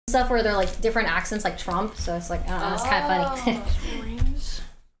stuff where they're like different accents, like Trump. So it's like, I don't know, it's kind of funny. Rings.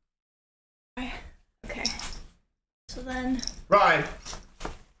 Okay. So then. Rhyme.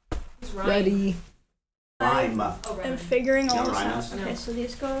 Ready. Rhyme. I'm figuring all this rhyme out. is? Okay, so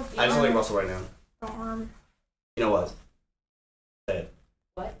these go. I just like Russell right now. Arm. You know what? Say it.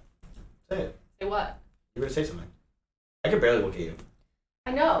 What? Say it. Say what? You were to say something. I can barely look at you.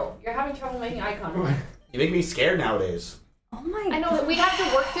 I know. You're having trouble making eye contact. You make me scared nowadays. Oh my god. I know. We have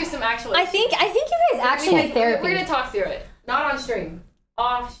to work through some actual I think you guys actually need therapy. We're gonna talk through it. Not on stream.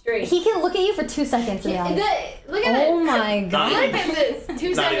 Off stream. He can look at you for 2 seconds. Look at this. Oh my god. Look at this.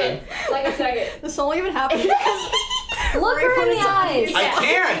 2 seconds. Like a second. This won't even happen because look her in the eyes. You I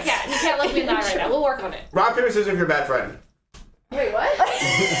can't. You can't look me in the eye right now. We'll work on it. Rock, paper, scissors if you're a bad friend. Wait, what?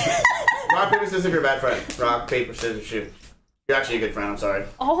 Rock, paper, scissors if you're a bad friend. Rock, paper, scissors, shoot. You're actually a good friend, I'm sorry.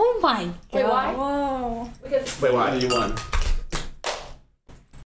 Oh my god. Wait, why? Whoa. Because Wait, why? You won.